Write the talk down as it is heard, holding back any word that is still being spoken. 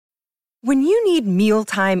When you need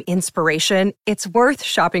mealtime inspiration, it's worth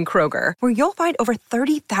shopping Kroger, where you'll find over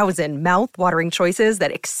 30,000 mouth-watering choices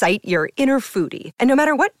that excite your inner foodie. And no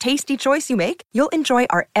matter what tasty choice you make, you'll enjoy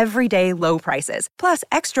our everyday low prices, plus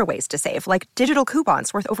extra ways to save, like digital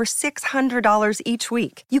coupons worth over $600 each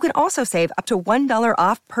week. You can also save up to $1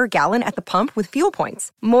 off per gallon at the pump with fuel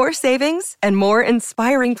points. More savings and more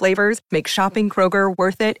inspiring flavors make shopping Kroger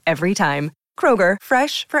worth it every time. Kroger,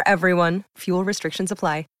 fresh for everyone. Fuel restrictions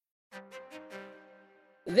apply.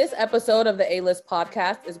 This episode of the A-List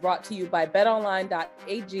podcast is brought to you by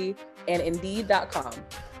betonline.ag and indeed.com.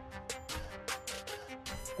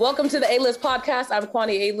 Welcome to the A-List podcast. I'm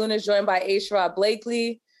Kwani A. Lunas, joined by Ashrod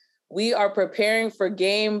Blakely. We are preparing for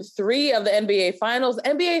Game 3 of the NBA Finals.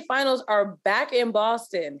 NBA Finals are back in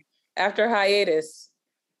Boston after hiatus.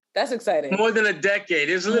 That's exciting. More than a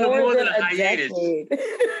decade. It's a little more than a hiatus.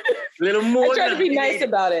 Little more. I try to be nice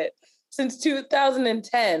about it. Since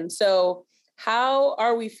 2010. So how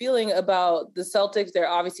are we feeling about the Celtics? They're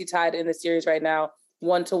obviously tied in the series right now,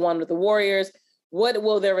 1-1 with the Warriors. What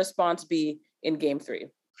will their response be in Game 3?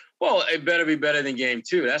 Well, it better be better than Game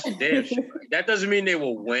 2. That's for damn sure. That doesn't mean they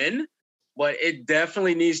will win, but it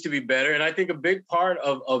definitely needs to be better. And I think a big part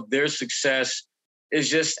of their success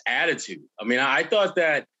is just attitude. I mean, I thought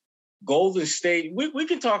that Golden State, we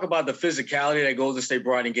can talk about the physicality that Golden State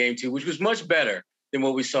brought in Game 2, which was much better than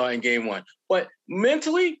what we saw in Game 1. But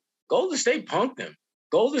mentally, Golden State punked them.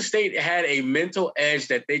 Golden State had a mental edge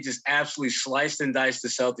that they just absolutely sliced and diced the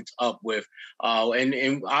Celtics up with.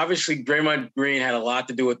 And obviously, Draymond Green had a lot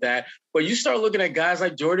to do with that. But you start looking at guys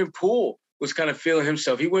like Jordan Poole was kind of feeling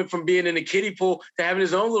himself. He went from being in the kiddie pool to having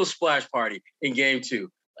his own little splash party in Game 2.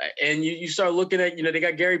 And you start looking at, they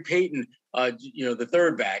got Gary Payton, the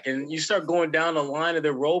third back. And you start going down the line of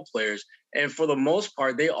their role players. And for the most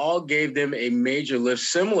part, they all gave them a major lift,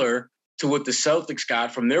 similar to what the Celtics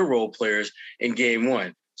got from their role players in Game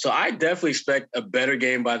 1. So I definitely expect a better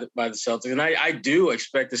game by the Celtics. And I do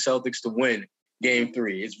expect the Celtics to win Game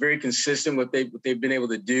 3. It's very consistent what they've been able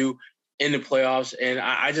to do in the playoffs. And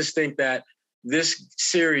I just think that this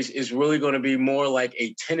series is really going to be more like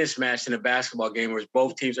a tennis match than a basketball game, where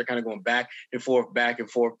both teams are kind of going back and forth, back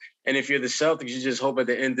and forth. And if you're the Celtics, you just hope at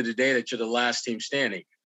the end of the day that you're the last team standing.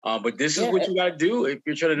 But this is what you got to do if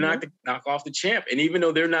you're trying to knock off the champ. And even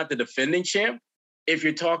though they're not the defending champ, if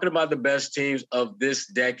you're talking about the best teams of this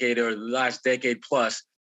decade or the last decade plus,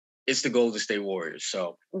 it's the Golden State Warriors.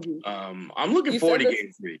 So I'm looking forward to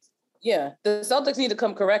Game 3. Yeah, the Celtics need to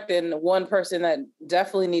come correct, and one person that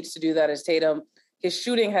definitely needs to do that is Tatum. His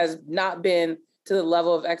shooting has not been to the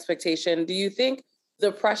level of expectation. Do you think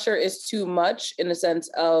the pressure is too much in the sense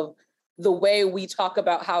of the way we talk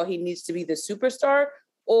about how he needs to be the superstar,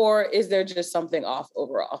 or is there just something off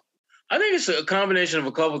overall? I think it's a combination of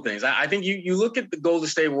a couple of things. I think you look at the Golden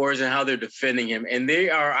State Warriors and how they're defending him, and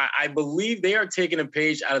I believe they are taking a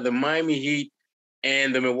page out of the Miami Heat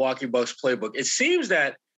and the Milwaukee Bucks playbook. It seems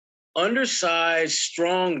that undersized,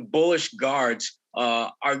 strong, bullish guards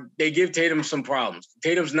they give Tatum some problems.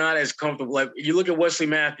 Tatum's not as comfortable. Like, you look at Wesley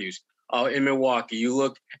Matthews in Milwaukee, you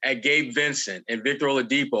look at Gabe Vincent and Victor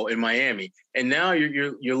Oladipo in Miami, and now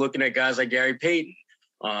you're looking at guys like Gary Payton,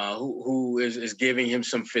 who is giving him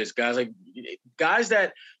some fits. Guys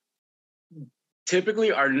that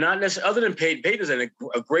typically are not necessarily, other than Payton. Payton's a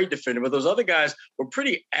great defender, but those other guys were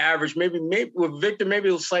pretty average. Maybe with Victor,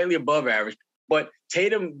 maybe slightly above average. But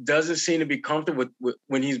Tatum doesn't seem to be comfortable with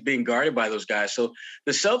when he's being guarded by those guys. So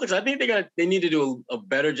the Celtics, I think they need to do a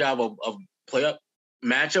better job of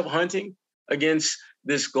matchup hunting against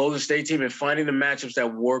this Golden State team and finding the matchups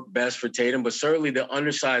that work best for Tatum. But certainly the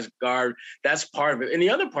undersized guard, that's part of it. And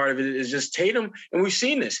the other part of it is just Tatum, and we've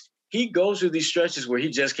seen this. He goes through these stretches where he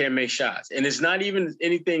just can't make shots. And it's not even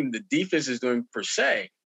anything the defense is doing per se.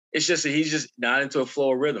 It's just that he's just not into a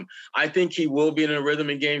flow of rhythm. I think he will be in a rhythm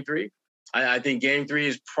in Game 3. I think Game 3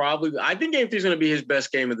 is going to be his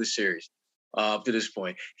best game of the series up to this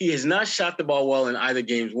point. He has not shot the ball well in either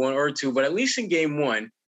Games 1 or 2, but at least in Game 1,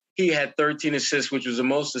 he had 13 assists, which was the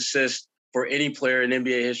most assists for any player in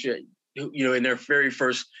NBA history, in their very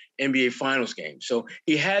first NBA Finals game. So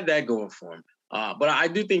he had that going for him. But I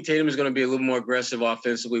do think Tatum is going to be a little more aggressive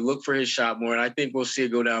offensively, look for his shot more, and I think we'll see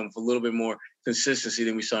it go down with a little bit more consistency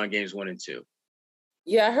than we saw in Games 1 and 2.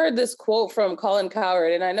 Yeah, I heard this quote from Colin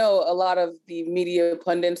Cowherd, and I know a lot of the media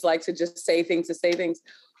pundits like to just say things to say things,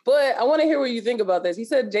 but I want to hear what you think about this. He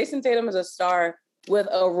said Jason Tatum is a star with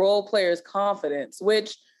a role player's confidence,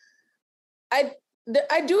 which I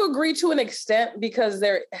do agree to an extent, because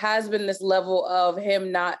there has been this level of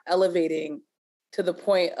him not elevating to the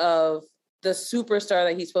point of the superstar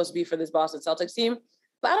that he's supposed to be for this Boston Celtics team.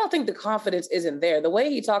 but I don't think the confidence isn't there. The way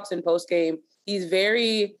he talks in post-game, he's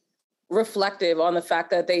very reflective on the fact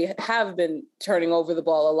that they have been turning over the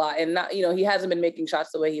ball a lot and not, he hasn't been making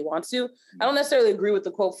shots the way he wants to. I don't necessarily agree with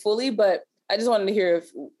the quote fully, but I just wanted to hear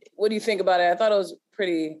what do you think about it? I thought it was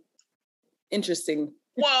pretty interesting,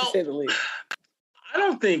 to say the least. I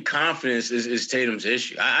don't think confidence is Tatum's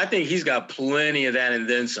issue. I think he's got plenty of that and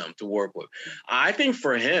then some to work with. I think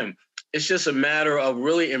for him, it's just a matter of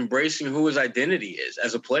really embracing who his identity is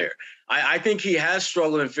as a player. I think he has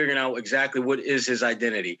struggled in figuring out exactly what is his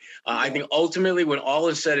identity. I think ultimately, when all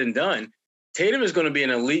is said and done, Tatum is going to be an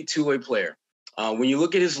elite two-way player. When you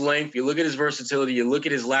look at his length, you look at his versatility, you look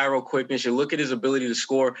at his lateral quickness, you look at his ability to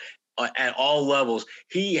score at all levels,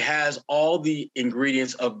 he has all the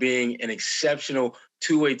ingredients of being an exceptional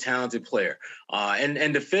two-way talented player.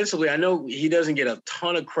 And defensively, I know he doesn't get a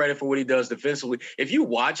ton of credit for what he does defensively. If you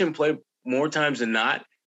watch him play more times than not,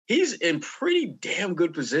 he's in pretty damn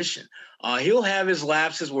good position. He'll have his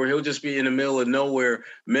lapses where he'll just be in the middle of nowhere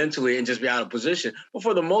mentally and just be out of position. But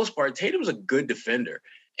for the most part, Tatum's a good defender.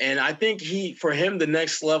 And I think for him, the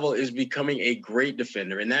next level is becoming a great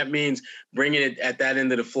defender. And that means bringing it at that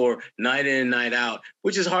end of the floor, night in and night out,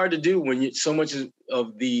 which is hard to do when so much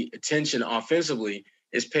of the attention offensively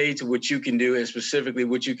is paid to what you can do and specifically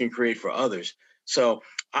what you can create for others. So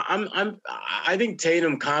I think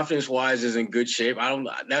Tatum, confidence-wise, is in good shape.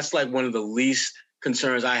 That's like one of the least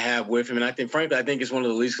concerns I have with him. And I think it's one of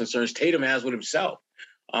the least concerns Tatum has with himself.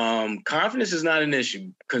 Confidence is not an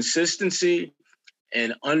issue. Consistency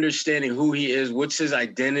and understanding who he is, what's his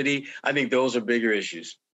identity, I think those are bigger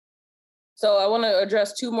issues. So I want to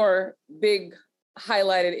address two more big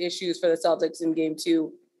highlighted issues for the Celtics in Game 2,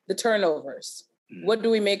 the turnovers. What do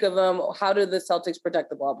we make of them? How do the Celtics protect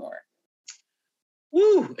the ball more?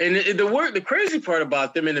 Woo! And the crazy part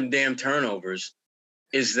about them and them damn turnovers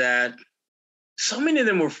is that so many of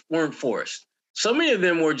them weren't forced. So many of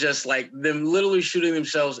them were just like them literally shooting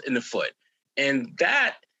themselves in the foot. And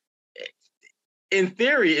that, in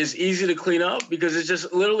theory, is easy to clean up because it's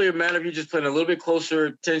just literally a matter of you just paying a little bit closer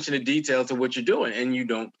attention to detail to what you're doing and you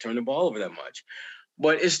don't turn the ball over that much.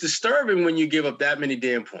 But it's disturbing when you give up that many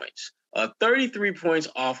damn points. 33 points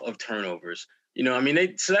off of turnovers.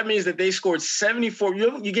 So that means that they scored 74.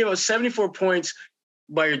 You gave up 74 points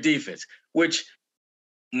by your defense, which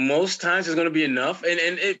most times is going to be enough.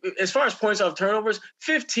 And as far as points off turnovers,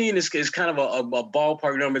 15 is kind of a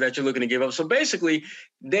ballpark number that you're looking to give up. So basically,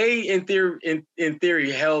 they in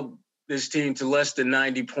theory held this team to less than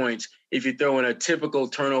 90 points if you throw in a typical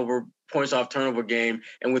points off turnover game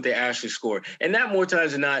and what they actually scored. And that more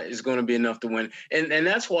times than not is going to be enough to win. And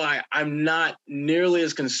that's why I'm not nearly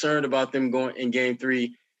as concerned about them going in Game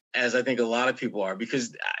 3 as I think a lot of people are,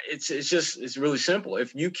 because it's really simple.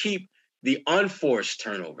 If you keep the unforced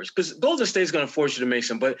turnovers, because Golden State's going to force you to make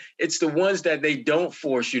some, but it's the ones that they don't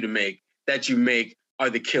force you to make that you make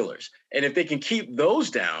are the killers. And if they can keep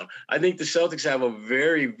those down, I think the Celtics have a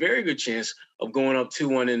very, very good chance of going up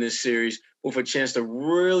 2-1 in this series with a chance to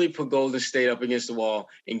really put Golden State up against the wall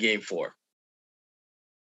in Game 4.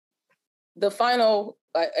 The final,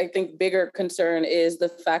 I think, bigger concern is the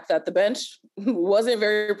fact that the bench wasn't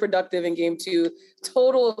very productive in Game 2.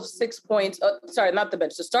 Total of 6 points. Not the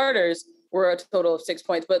bench. The starters were a total of 6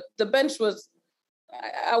 points, but the bench was,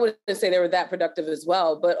 I wouldn't say they were that productive as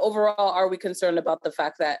well. But overall, are we concerned about the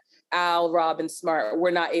fact that Al, Rob, and Smart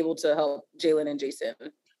were not able to help Jalen and Jason?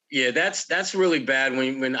 Yeah, that's really bad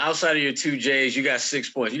when outside of your two J's, you got 6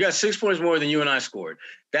 points. You got 6 points more than you and I scored.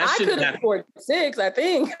 I could have scored 6, I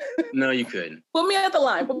think. No, you couldn't. Put me at the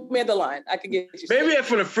line. I could get you 6. Maybe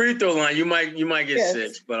for the free throw line, you might get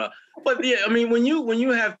 6. But yeah, I mean, when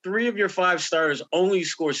you have 3 of your 5 starters only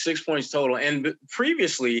score 6 points total, and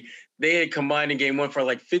previously they had combined in Game 1 for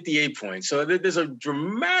like 58 points. So there's a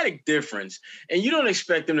dramatic difference, and you don't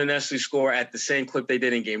expect them to necessarily score at the same clip they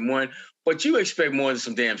did in Game 1, but you expect more than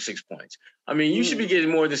some damn 6 points. I mean, you should be getting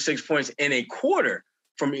more than 6 points in a quarter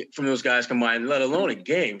from those guys combined, let alone a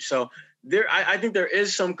game. So I think there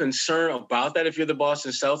is some concern about that if you're the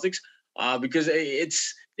Boston Celtics, because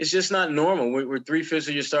it's just not normal where 3/5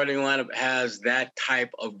 of your starting lineup has that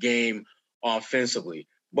type of game offensively.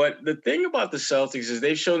 But the thing about the Celtics is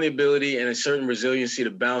they've shown the ability and a certain resiliency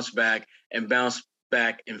to bounce back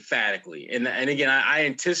emphatically. And again, I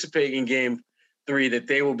anticipate in Game 3 that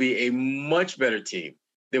they will be a much better team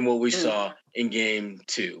than what we saw in Game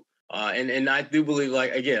 2. And I do believe,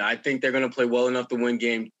 I think they're going to play well enough to win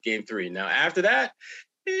Game 3. Now, after that,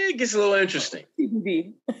 it gets a little interesting.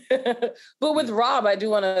 But with Rob, I do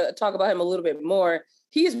want to talk about him a little bit more.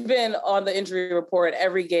 He's been on the injury report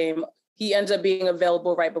every game. He ends up being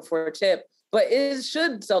available right before tip. But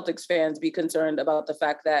should Celtics fans be concerned about the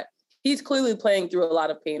fact that he's clearly playing through a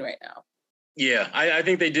lot of pain right now? Yeah, I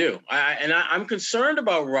think they do. I'm concerned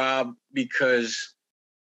about Rob because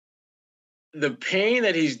the pain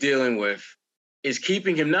that he's dealing with is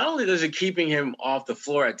keeping him, not only does it keeping him off the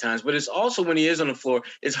floor at times, but it's also when he is on the floor,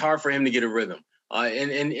 it's hard for him to get a rhythm.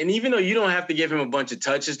 And even though you don't have to give him a bunch of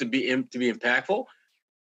touches to be impactful,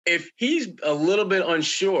 if he's a little bit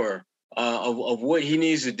unsure of what he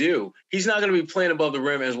needs to do, he's not going to be playing above the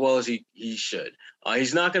rim as well as he should.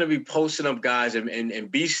 He's not going to be posting up guys and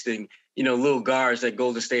beasting, little guards that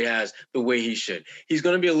Golden State has the way he should. He's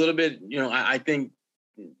going to be a little bit, I think,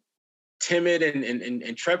 timid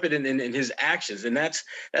and trepid in his actions, and that's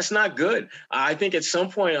not good. I think at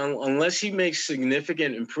some point, unless he makes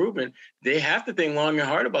significant improvement, they have to think long and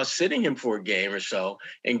hard about sitting him for a game or so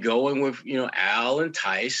and going with Al and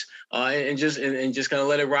Tice and just kind of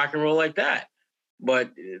let it rock and roll like that.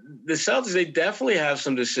 But the Celtics, they definitely have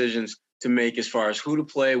some decisions to make as far as who to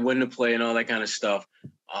play, when to play, and all that kind of stuff.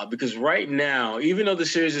 Because right now, even though the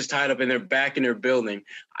series is tied up and they're back in their building,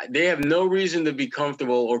 they have no reason to be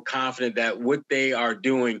comfortable or confident that what they are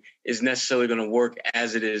doing is necessarily going to work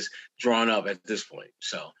as it is drawn up at this point.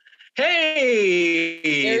 So,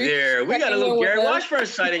 hey there. We got a little Gary Washburn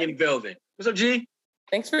sighting in the building. What's up, G?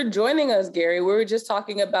 Thanks for joining us, Gary. We were just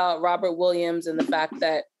talking about Robert Williams and the fact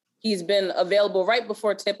that he's been available right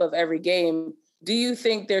before tip of every game. Do you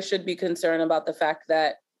think there should be concern about the fact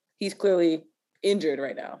that he's clearly injured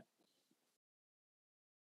right now?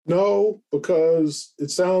 No, because it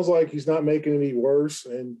sounds like he's not making any worse,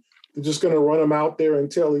 and they're just going to run him out there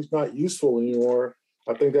until he's not useful anymore.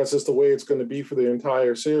 I think that's just the way it's going to be for the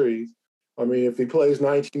entire series. I mean, if he plays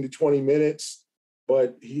 19 to 20 minutes,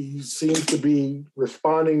 but he seems to be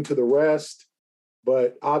responding to the rest,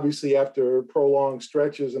 but obviously after prolonged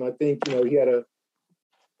stretches, and I think, he had a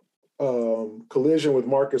collision with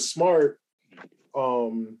Marcus Smart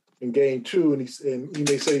in game 2, and he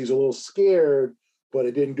may say he's a little scared, but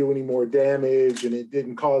it didn't do any more damage and it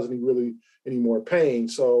didn't cause any more pain.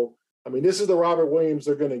 So, I mean, this is the Robert Williams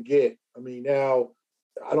they're going to get. I mean, now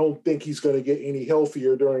I don't think he's going to get any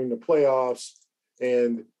healthier during the playoffs.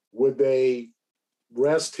 And would they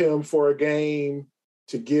rest him for a game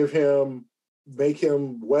to make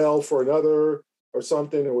him well for another or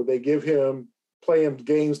something? Or would they play him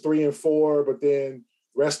games 3 and 4, but then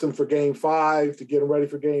rest him for game 5 to get him ready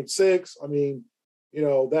for game 6? I mean,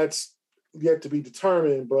 that's yet to be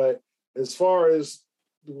determined. But as far as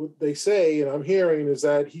what they say, and I'm hearing, is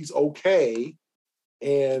that he's okay,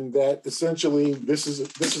 and that essentially this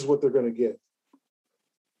is what they're going to get.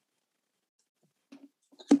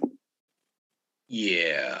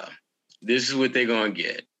 Yeah, this is what they're going to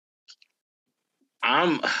get.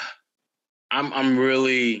 I'm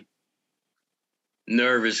really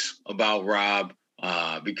nervous about Rob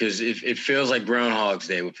because it feels like Groundhog's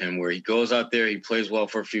Day with him, where he goes out there, he plays well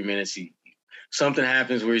for a few minutes, something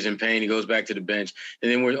happens where he's in pain, he goes back to the bench, and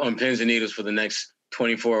then we're on pins and needles for the next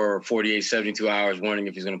 24 or 48, 72 hours, wondering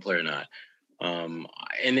if he's going to play or not.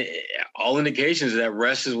 All indications that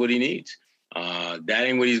rest is what he needs. That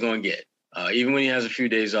ain't what he's going to get. Even when he has a few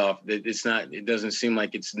days off, it doesn't seem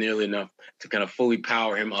like it's nearly enough to kind of fully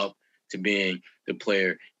power him up to being the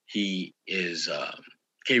player he is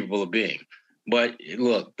capable of being. But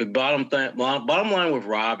look, the bottom line with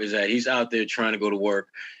Rob is that he's out there trying to go to work.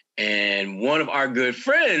 And one of our good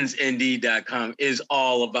friends, Indeed.com, is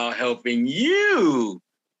all about helping you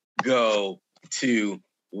go to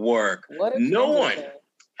work. No one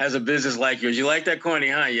has a business like yours. You like that, Corny,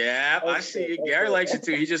 huh? Yeah, I see it. Gary likes it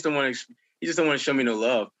too. He just don't want to show me no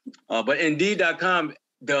love. But Indeed.com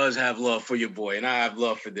does have love for your boy, and I have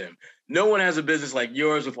love for them. No one has a business like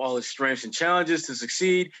yours with all its strengths and challenges to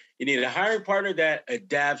succeed. You need a hiring partner that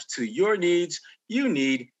adapts to your needs. You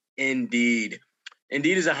need Indeed.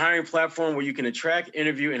 Indeed is a hiring platform where you can attract,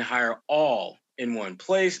 interview, and hire all in one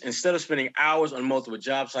place instead of spending hours on multiple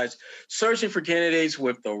job sites searching for candidates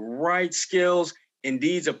with the right skills.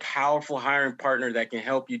 Indeed's a powerful hiring partner that can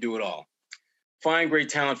help you do it all. Find great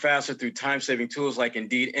talent faster through time-saving tools like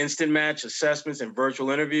Indeed Instant Match, assessments, and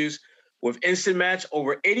virtual interviews. With Instant Match,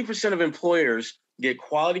 over 80% of employers get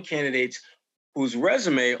quality candidates whose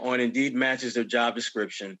resume on Indeed matches their job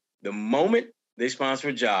description the moment they sponsor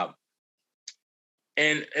a job.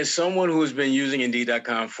 And as someone who has been using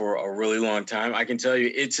Indeed.com for a really long time, I can tell you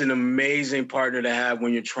it's an amazing partner to have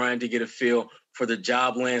when you're trying to get a feel for the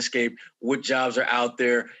job landscape, what jobs are out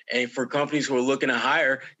there. And for companies who are looking to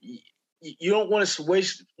hire, you don't want to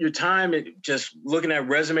waste your time just looking at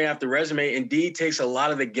resume after resume. Indeed takes a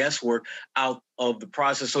lot of the guesswork out of the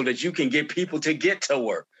process so that you can get people to get to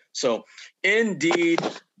work. So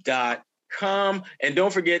Indeed.com. And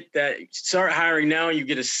don't forget that start hiring now. You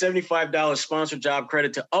get a $75 sponsored job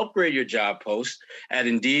credit to upgrade your job post at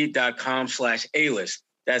Indeed.com/A-list.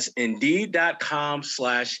 That's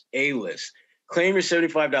Indeed.com/A-list. Claim your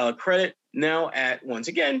 $75 credit now at, once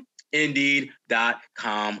again,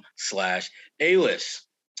 Indeed.com/A-list.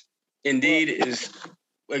 Indeed is,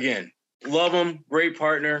 again, love them, great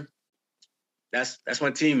partner. That's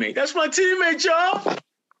my teammate. That's my teammate, y'all.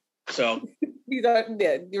 So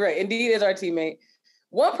yeah, you're right. Indeed is our teammate.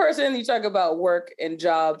 One person, you talk about work and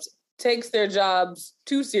jobs, takes their jobs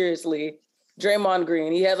too seriously. Draymond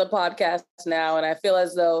Green. He has a podcast now, and I feel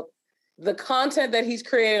as though the content that he's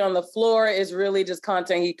creating on the floor is really just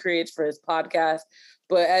content he creates for his podcast.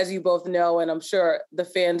 But as you both know, and I'm sure the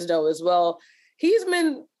fans know as well, he's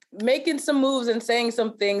been making some moves and saying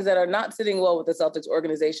some things that are not sitting well with the Celtics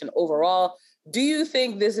organization overall. Do you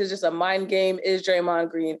think this is just a mind game? Is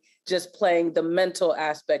Draymond Green just playing the mental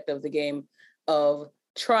aspect of the game of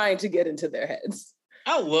trying to get into their heads?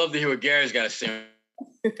 I love to hear what Gary's got to say.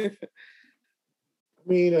 I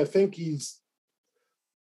mean, I think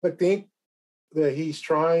that he's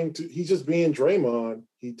just being Draymond.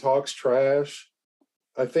 He talks trash.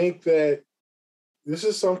 I think that this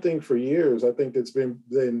is something for years. I think that's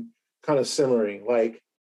been kind of simmering. Like,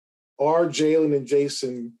 are Jalen and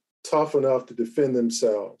Jason tough enough to defend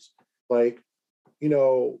themselves? Like,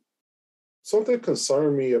 something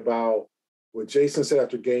concerned me about what Jason said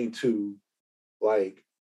after game 2,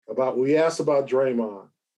 we asked about Draymond.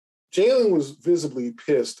 Jalen was visibly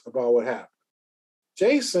pissed about what happened.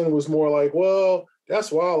 Jason was more like, well,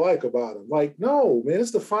 that's what I like about him. Like, no, man,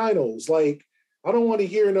 it's the finals. Like, I don't want to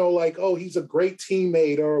hear oh, he's a great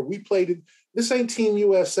teammate, or we played it. This ain't Team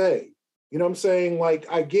USA. You know what I'm saying? Like,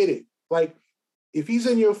 I get it. Like, if he's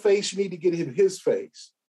in your face, you need to get him his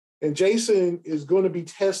face. And Jason is going to be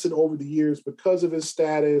tested over the years because of his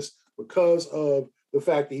status, because of the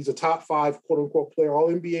fact that he's a top 5, quote unquote, player, all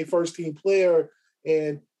NBA first team player.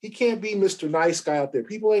 And he can't be Mr. Nice Guy out there.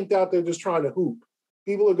 People ain't out there just trying to hoop.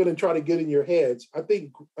 People are going to try to get in your heads. I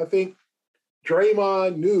think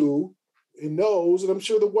Draymond knew and knows, and I'm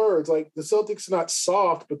sure the words, like, the Celtics are not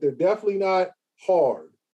soft, but they're definitely not hard.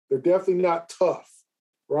 They're definitely not tough,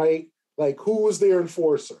 right? Like, who was their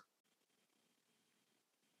enforcer?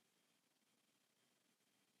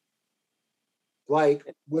 Like,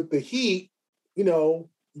 with the Heat, you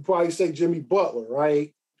probably say Jimmy Butler,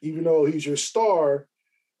 right? Even though he's your star,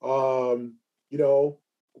 they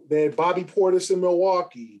had Bobby Portis in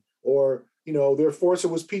Milwaukee, or, their enforcer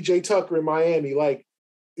was PJ Tucker in Miami. Like,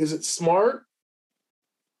 is it Smart?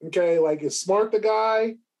 Okay, like, is Smart the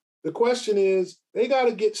guy? The question is, they got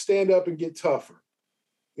to stand up and get tougher,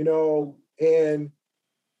 and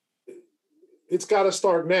it's got to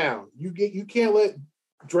start now. You can't let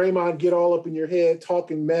Draymond get all up in your head,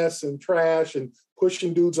 talking mess and trash and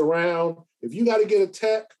pushing dudes around. If you got to get a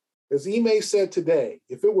tech, as Ime said today,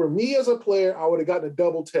 if it were me as a player, I would have gotten a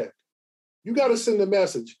double tech. You got to send a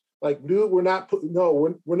message like, dude, we're not going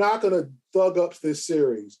to thug up this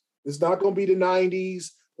series. It's not going to be the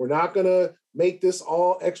 90s. We're not going to make this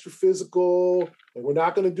all extra physical, and we're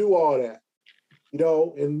not going to do all that.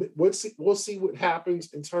 And we'll see what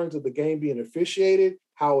happens in terms of the game being officiated,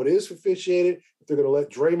 how it is officiated, if they're going to let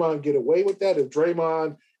Draymond get away with that, if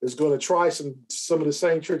Draymond is going to try some of the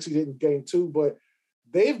same tricks he did in game 2, but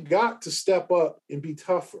they've got to step up and be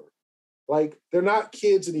tougher. Like, they're not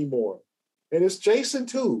kids anymore. And it's Jason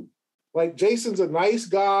too. Like, Jason's a nice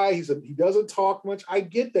guy. He doesn't talk much. I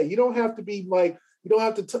get that. You don't have to be like, you don't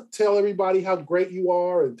have to tell everybody how great you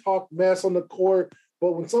are and talk mess on the court.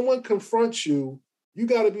 But when someone confronts you, you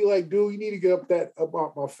got to be like, dude, you need to get up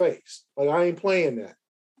out my face. Like, I ain't playing that.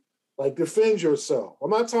 Like, defend yourself. I'm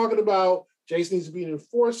not talking about Jason needs to be an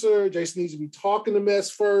enforcer. Jason needs to be talking the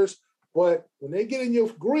mess first. But when they get in your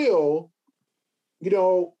grill,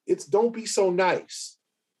 it's don't be so nice.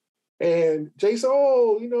 And Jason,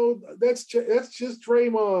 that's just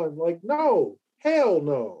Draymond. Like, no, hell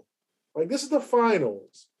no. Like, this is the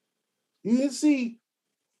finals. You didn't see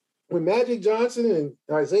when Magic Johnson and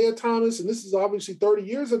Isaiah Thomas, and this is obviously 30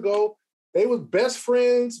 years ago, they were best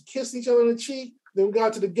friends, kissed each other on the cheek. Then we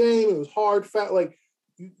got to the game, it was hard, like,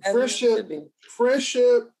 friendship,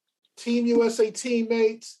 Team USA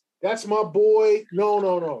teammates. That's my boy.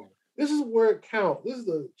 No. This is where it counts. This is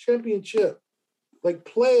the championship. Like,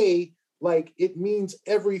 play like it means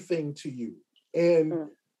everything to you. And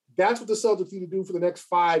that's what the Celtics need to do for the next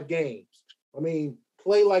 5 games. I mean,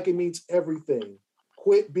 play like it means everything.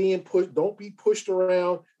 Quit being pushed. Don't be pushed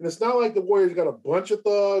around. And it's not like the Warriors got a bunch of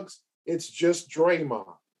thugs. It's just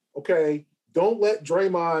Draymond. Okay? Don't let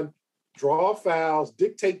Draymond draw fouls,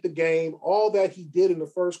 dictate the game, all that he did in the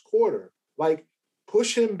first quarter. Like,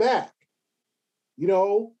 push him back,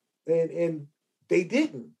 and they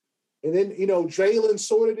didn't. And then, Jalen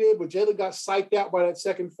sorted it, but Jalen got psyched out by that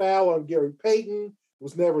second foul on Gary Payton. It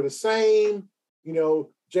was never the same.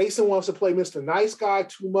 Jason wants to play Mr. Nice Guy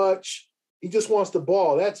too much. He just wants the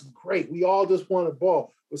ball. That's great. We all just want a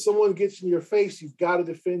ball. When someone gets in your face, you've got to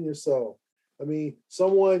defend yourself. I mean,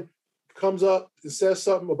 someone comes up and says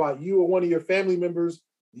something about you or one of your family members.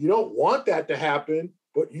 You don't want that to happen,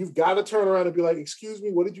 but you've got to turn around and be like, excuse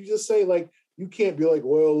me, what did you just say? Like, you can't be like,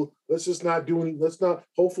 well, let's just not do anything.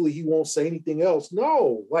 Hopefully he won't say anything else.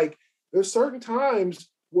 No, like, there's certain times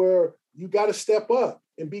where you got to step up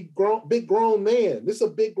and be big grown man. This is a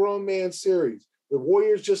big grown man series. The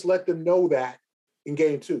Warriors just let them know that in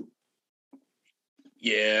game 2.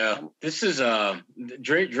 Yeah, this is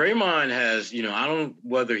Draymond has, I don't know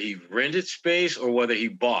whether he rented space or whether he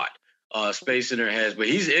bought space in their heads, but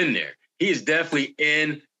he's in there. He is definitely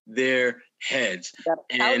in their heads. Got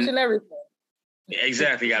a couch and everything.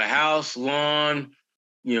 Exactly. Got a house, lawn,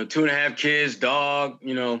 2.5 kids, dog,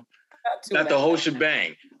 got the whole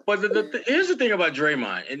shebang. But here's the thing about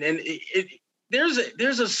Draymond, and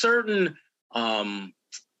there's a certain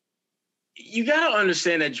you got to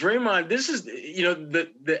understand that Draymond, this is,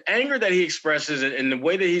 the anger that he expresses and the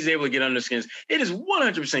way that he's able to get under skins, it is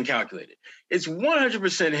 100% calculated. It's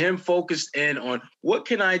 100% him focused in on what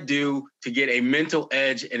can I do to get a mental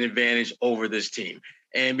edge and advantage over this team.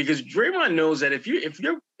 And because Draymond knows that if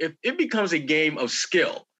it becomes a game of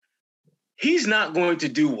skill, he's not going to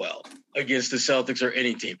do well against the Celtics or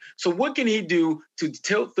any team. So what can he do to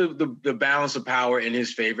tilt the balance of power in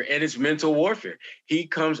his favor? And it's mental warfare. He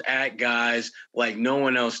comes at guys like no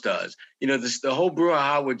one else does. The whole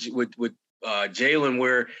brouhaha with Jalen,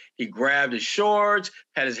 where he grabbed his shorts,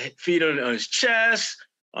 had his feet on his chest,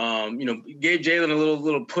 gave Jalen a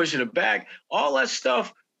little push in the back. All that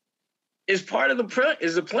stuff is part of the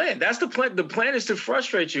plan. That's the plan. The plan is to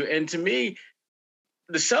frustrate you. And to me,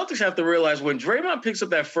 the Celtics have to realize when Draymond picks up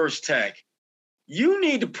that first tech, you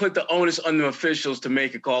need to put the onus on the officials to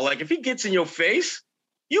make a call. Like, if he gets in your face,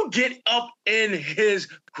 you get up in his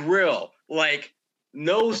grill, like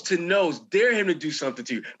nose to nose, dare him to do something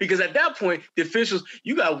to you. Because at that point, the officials,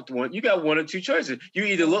 you got one or two choices. You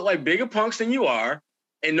either look like bigger punks than you are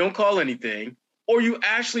and don't call anything, or you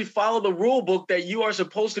actually follow the rule book that you are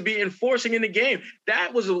supposed to be enforcing in the game.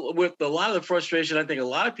 That was with a lot of the frustration I think a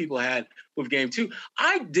lot of people had with game 2.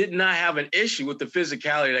 I did not have an issue with the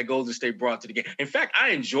physicality that Golden State brought to the game. In fact, I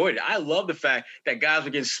enjoyed it. I love the fact that guys were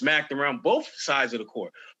getting smacked around both sides of the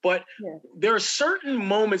court. But there are certain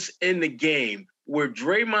moments in the game where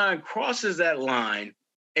Draymond crosses that line,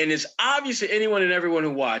 and it's obvious to anyone and everyone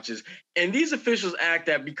who watches, and these officials act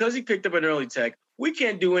that because he picked up an early tech, we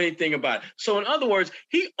can't do anything about it. So in other words,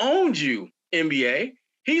 he owns you, NBA.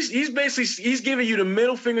 He's basically giving you the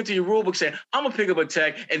middle finger to your rule book, saying, I'm gonna pick up a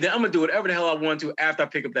tech, and then I'm gonna do whatever the hell I want to after I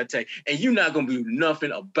pick up that tech, and you're not gonna do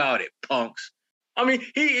nothing about it, punks.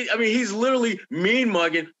 He's literally mean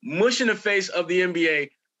mugging, mushing the face of the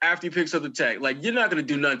NBA after he picks up the tech. Like, you're not gonna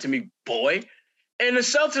do nothing to me, boy. And the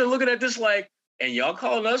Celtics are looking at this like, and y'all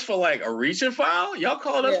calling us for like a reaching foul? Y'all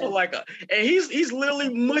calling us for and he's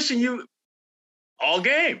literally mushing you all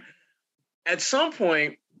game. At some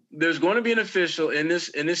point, there's going to be an official in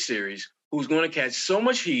this series who's going to catch so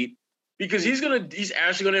much heat because he's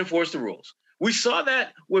actually going to enforce the rules. We saw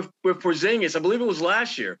that with Porzingis. I believe it was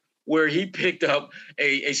last year, where he picked up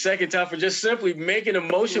a second time for just simply making a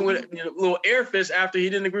motion with a little air fist after he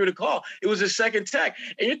didn't agree with the call. It was his second tech.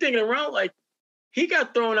 And you're thinking around like, he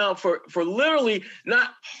got thrown out for literally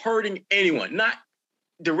not hurting anyone, not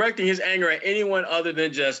directing his anger at anyone other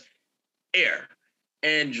than just air.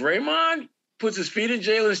 And Draymond puts his feet in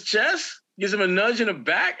Jalen's chest, gives him a nudge in the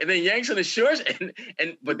back, and then yanks on his shorts.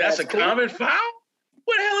 But that's a common foul?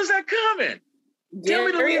 What the hell is that common? Tell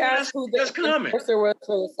me that's common. Was for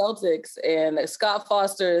the Celtics, and Scott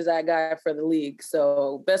Foster is that guy for the league.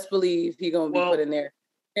 So best believe he's gonna be put in there.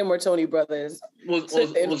 Him or Tony Brothers.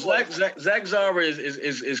 Zach Zarba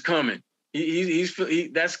is coming. He's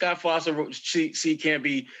that Scott Foster seat can't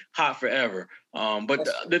be hot forever. But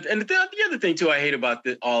the other thing too I hate about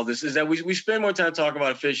all this is that we spend more time talking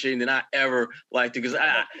about officiating than I ever liked to, because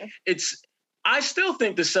I still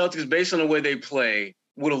think the Celtics, based on the way they play,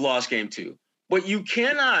 would have lost game 2. But you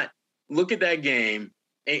cannot look at that game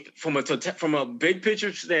from a big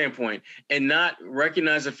picture standpoint and not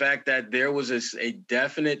recognize the fact that there was a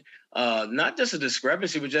definite, not just a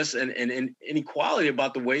discrepancy, but just an inequality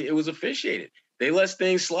about the way it was officiated. They let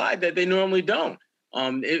things slide that they normally don't.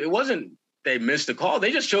 It wasn't they missed the call.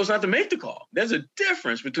 They just chose not to make the call. There's a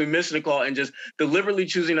difference between missing the call and just deliberately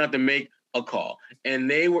choosing not to make a call. And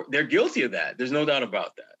they're guilty of that. There's no doubt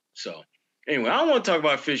about that. So anyway, I don't want to talk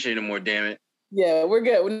about officiating anymore, damn it. Yeah, we're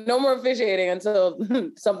good. No more officiating until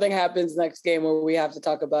something happens next game where we have to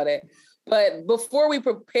talk about it. But before we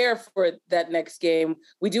prepare for that next game,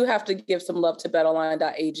 we do have to give some love to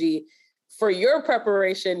betonline.ag. For your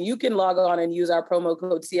preparation, you can log on and use our promo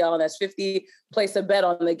code CLNS50, place a bet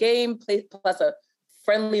on the game, plus a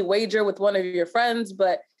friendly wager with one of your friends.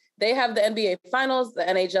 But they have the NBA Finals, the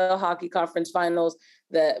NHL Hockey Conference Finals,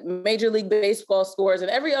 the Major League Baseball scores, and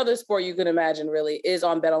every other sport you can imagine really is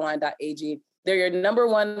on betonline.ag. They're your number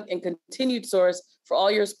one and continued source for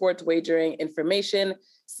all your sports wagering information.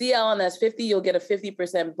 CLNS50, you'll get a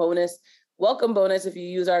 50% bonus, welcome bonus if you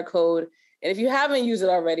use our code. And if you haven't used it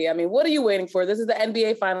already, I mean, what are you waiting for? This is the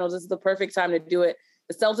NBA Finals. This is the perfect time to do it.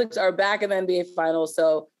 The Celtics are back in the NBA Finals.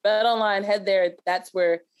 So BetOnline, head there. That's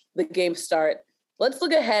where the games start. Let's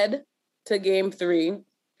look ahead to Game 3.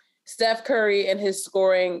 Steph Curry and his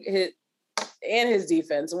scoring and his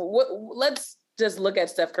defense. Let's just look at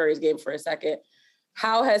Steph Curry's game for a second.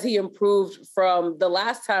 How has he improved from the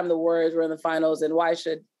last time the Warriors were in the finals, and why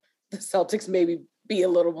should the Celtics maybe be a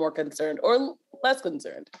little more concerned or less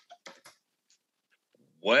concerned?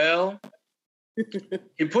 Well,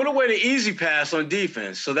 he put away the easy pass on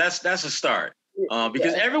defense, so that's a start.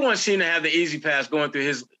 Because everyone seemed to have the easy pass going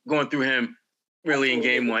through him really in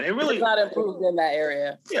game one. It really not improved in that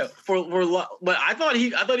area. Yeah, but I thought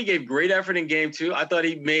he gave great effort in game 2. I thought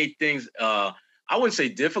he made things I wouldn't say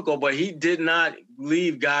difficult, but he did not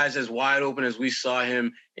leave guys as wide open as we saw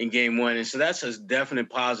him in game 1. And so that's a definite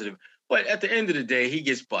positive. But at the end of the day, he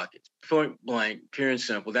gets buckets, point blank, pure and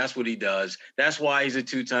simple. That's what he does. That's why he's a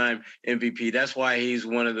 2-time MVP. That's why he's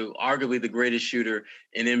one of arguably the greatest shooter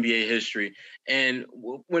in NBA history. And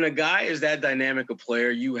when a guy is that dynamic a player,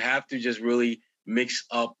 you have to just really mix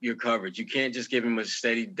up your coverage. You can't just give him a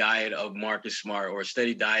steady diet of Marcus Smart or a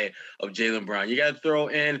steady diet of Jaylen Brown. You got to throw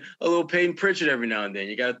in a little Peyton Pritchard every now and then.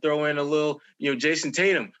 You got to throw in a little, Jason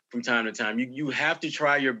Tatum from time to time. You have to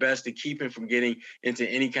try your best to keep him from getting into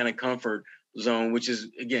any kind of comfort zone, which is,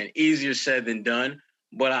 again, easier said than done.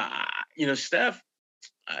 But, Steph,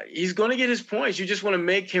 he's going to get his points. You just want to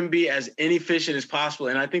make him be as inefficient as possible.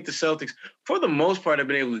 And I think the Celtics, for the most part, have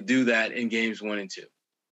been able to do that in games 1 and 2.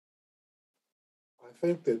 I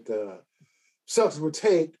think that Celtics would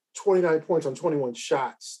take 29 points on 21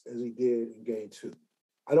 shots as he did in game 2.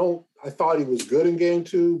 I thought he was good in game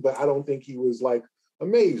 2, but I don't think he was like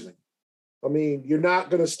amazing. I mean, you're not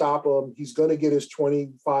going to stop him. He's going to get his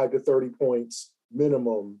 25 to 30 points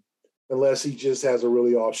minimum unless he just has a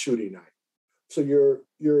really off shooting night. So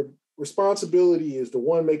your responsibility is to,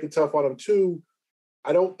 1, make it tough on him. 2,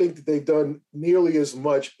 I don't think that they've done nearly as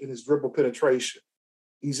much in his dribble penetration.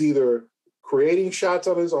 He's either creating shots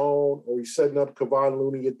on his own, or he's setting up Kevon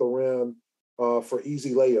Looney at the rim for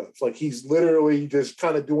easy layups. Like, he's literally just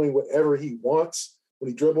kind of doing whatever he wants when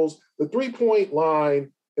he dribbles. The 3-point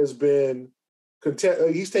line has been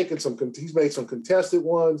he's made some contested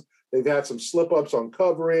ones. They've had some slip-ups on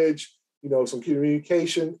coverage, some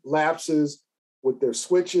communication lapses with their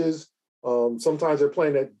switches. Sometimes they're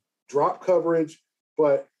playing that drop coverage,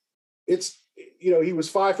 but it's, he was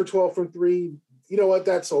 5 for 12 from 3. You know what?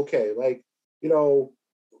 That's okay. Like,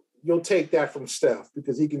 you'll take that from Steph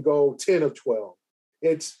because he can go 10 of 12.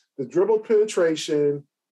 It's the dribble penetration,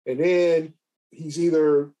 and then he's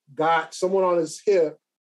either got someone on his hip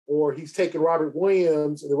or he's taking Robert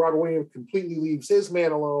Williams, and then Robert Williams completely leaves his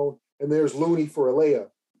man alone, and there's Looney for a layup.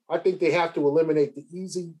 I think they have to eliminate the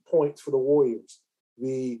easy points for the Warriors.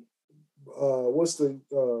 The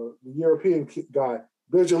European guy,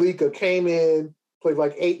 Bijalica, came in, played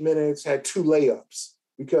like 8 minutes, had 2 layups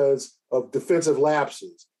because of defensive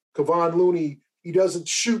lapses. Kevon Looney, he doesn't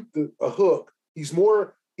shoot a hook. He's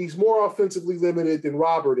more offensively limited than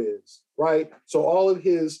Robert is, right? So all of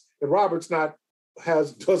his, and Robert's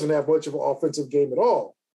doesn't have much of an offensive game at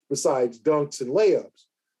all besides dunks and layups.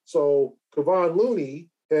 So Kevon Looney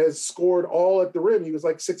has scored all at the rim. He was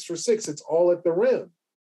like 6 for 6. It's all at the rim.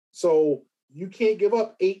 So you can't give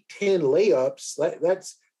up 8-10 layups.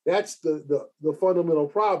 That's the fundamental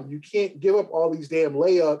problem. You can't give up all these damn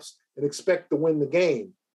layups and expect to win the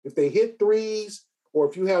game. If they hit threes, or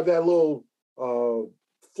if you have that little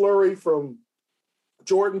flurry from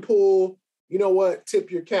Jordan Poole, you know what?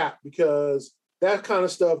 Tip your cap, because that kind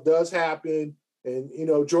of stuff does happen. And,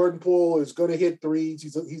 Jordan Poole is going to hit threes.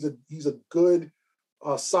 He's a good,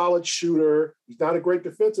 solid shooter. He's not a great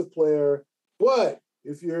defensive player. But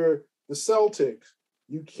if you're the Celtics,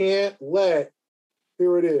 you can't let,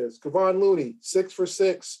 here it is, Kevon Looney, 6 for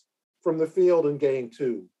 6 from the field in game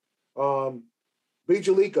 2.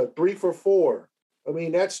 Bijalica, 3 for 4. I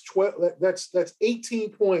mean, that's 12. That's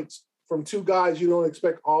 18 points from two guys you don't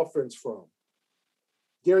expect offense from.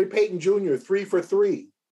 Gary Payton Jr., 3 for 3. You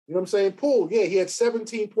know what I'm saying? Poole, yeah, he had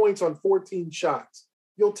 17 points on 14 shots.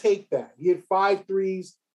 You'll take that. He had 5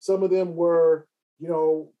 threes. Some of them were,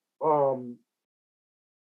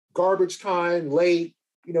 garbage time, late.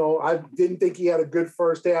 I didn't think he had a good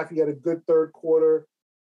first half. He had a good third quarter.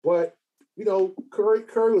 But,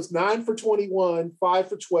 Curry was 9 for 21, 5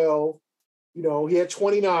 for 12. He had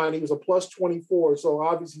 29. He was a plus 24. So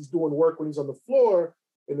obviously he's doing work when he's on the floor,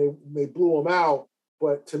 and they blew him out.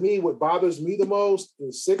 But to me, what bothers me the most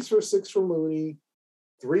is 6 for 6 from Looney,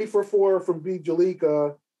 3 for 4 from B.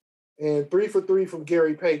 Jalika, and 3 for 3 from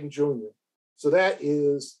Gary Payton Jr. So that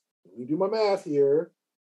is, let me do my math here,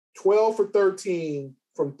 12 for 13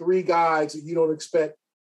 from 3 guys that you don't expect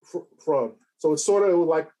from. So it's sort of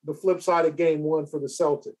like the flip side of game 1 for the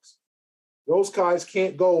Celtics. Those guys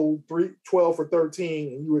can't go 12 for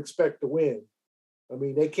 13 and you expect to win. I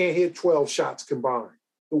mean, they can't hit 12 shots combined.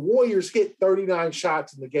 The Warriors hit 39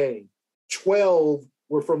 shots in the game. 12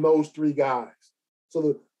 were from those 3 guys.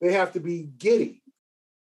 So they have to be giddy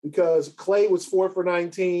because Clay was 4 for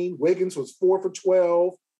 19. Wiggins was 4 for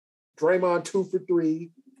 12. Draymond 2 for 3,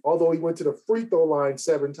 although he went to the free throw line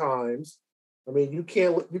 7 times. I mean, you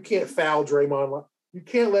can't foul Draymond. You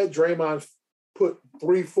can't let Draymond put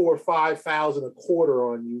 3, 4, 5 fouls in a quarter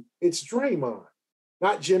on you. It's Draymond,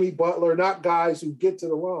 not Jimmy Butler, not guys who get to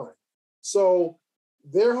the line. So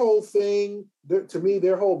their whole thing, to me,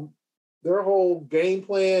 their whole game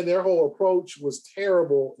plan, their whole approach was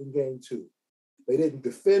terrible in game 2. They didn't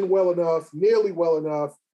defend well enough, nearly well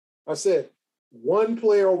enough. I said, one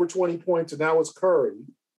player over 20 points, and that was Curry.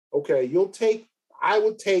 Okay, I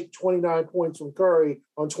would take 29 points from Curry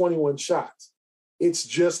on 21 shots. It's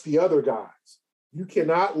just the other guys. You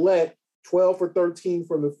cannot let 12 for 13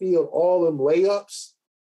 from the field, all them layups,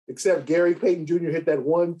 except Gary Payton Jr. hit that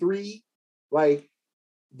 1-3. Like,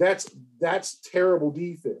 that's terrible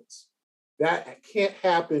defense. That can't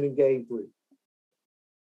happen in game 3.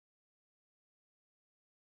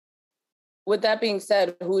 With that being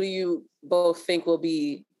said, who do you both think will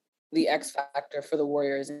be the X factor for the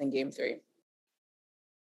Warriors in game 3?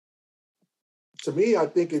 To me, I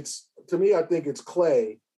think it's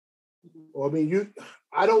Clay. Well, I mean,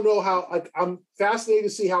 I don't know how. I'm fascinated to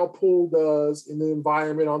see how Poole does in the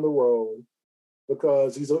environment on the road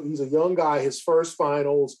because he's a young guy. His first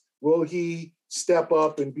finals. Will he step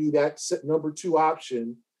up and be that number 2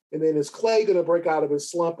 option? And then is Clay going to break out of his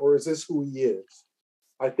slump, or is this who he is?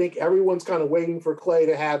 I think everyone's kind of waiting for Clay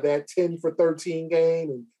to have that 10 for 13 game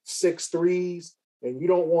and 6 threes. And you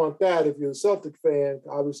don't want that if you're a Celtic fan,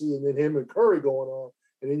 obviously, and then him and Curry going on.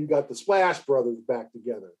 And then you got the Splash Brothers back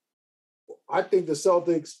together. I think the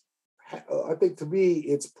Celtics, to me,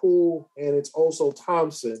 it's Poole and it's also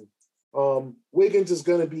Thompson. Wiggins is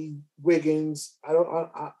going to be Wiggins.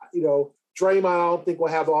 Draymond, I don't think will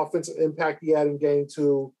have the offensive impact he had in game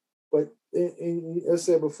 2. But as I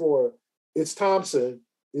said before, it's Thompson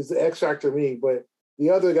is the X factor to me. But the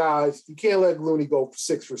other guys, you can't let Looney go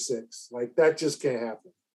 6 for 6. Like, that just can't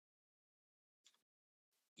happen.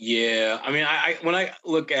 Yeah, I mean, when I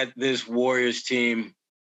look at this Warriors team,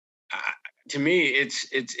 to me,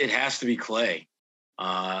 it has to be Clay.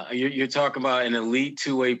 You're talking about an elite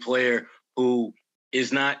 2-way player who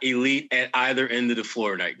is not elite at either end of the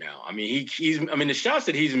floor right now. I mean, the shots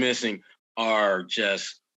that he's missing are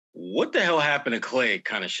just what the hell happened to Clay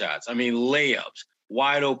kind of shots. I mean, layups,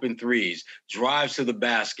 wide open threes, drives to the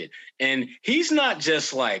basket, and he's not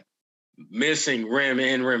just like missing rim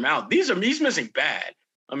in, rim out. He's missing bad.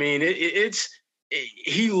 I mean,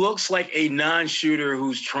 he looks like a non-shooter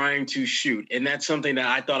who's trying to shoot, and that's something that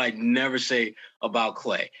I thought I'd never say about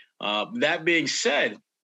Clay. That being said,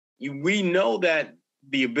 we know that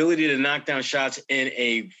the ability to knock down shots in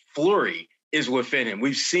a flurry is within him.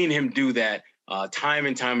 We've seen him do that time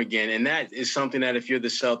and time again, and that is something that if you're the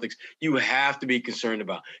Celtics, you have to be concerned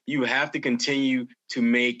about. You have to continue to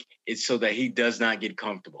make it so that he does not get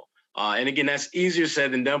comfortable. And again, that's easier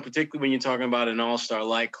said than done, particularly when you're talking about an all-star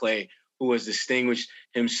like Clay, who has distinguished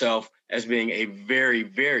himself as being a very,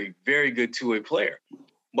 very, very good 2-way player.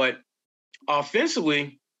 But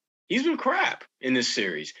offensively, he's been crap in this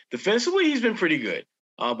series. Defensively, he's been pretty good.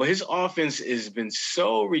 But his offense has been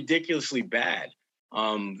so ridiculously bad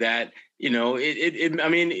that,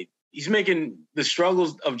 he's making the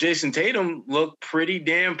struggles of Jason Tatum look pretty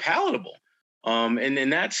damn palatable.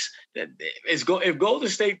 And that's if Golden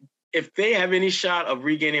State, if they have any shot of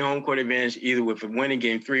regaining home court advantage, either with winning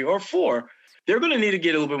game 3 or 4, they're going to need to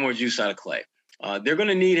get a little bit more juice out of Clay. They're going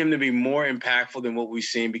to need him to be more impactful than what we've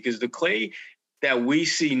seen, because the Clay that we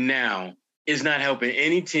see now is not helping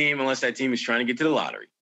any team unless that team is trying to get to the lottery.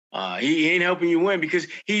 He ain't helping you win because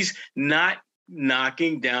he's not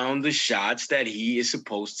knocking down the shots that he is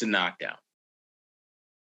supposed to knock down.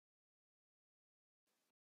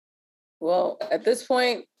 Well, at this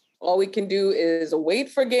point, all we can do is wait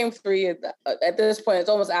for game 3. At this point, it's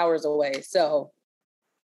almost hours away. So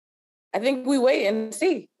I think we wait and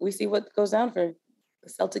see. We see what goes down for the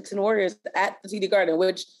Celtics and Warriors at the TD Garden,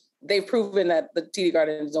 which they've proven that the TD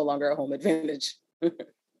Garden is no longer a home advantage.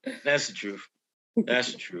 That's the truth.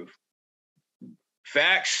 That's the truth.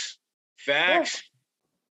 Facts. Yeah.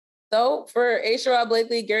 So for A. Sherrod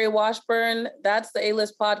Blakely, Gary Washburn, that's the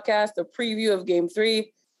A-List podcast, a preview of game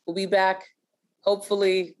 3. We'll be back.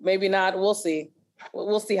 Hopefully, maybe not. We'll see.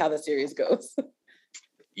 We'll see how the series goes.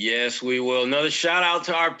 Yes, we will. Another shout out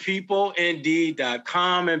to our people,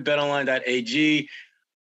 Indeed.com and BetOnline.ag.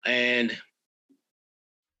 And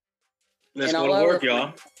let's go to work,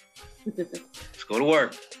 y'all. Let's go to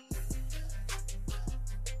work.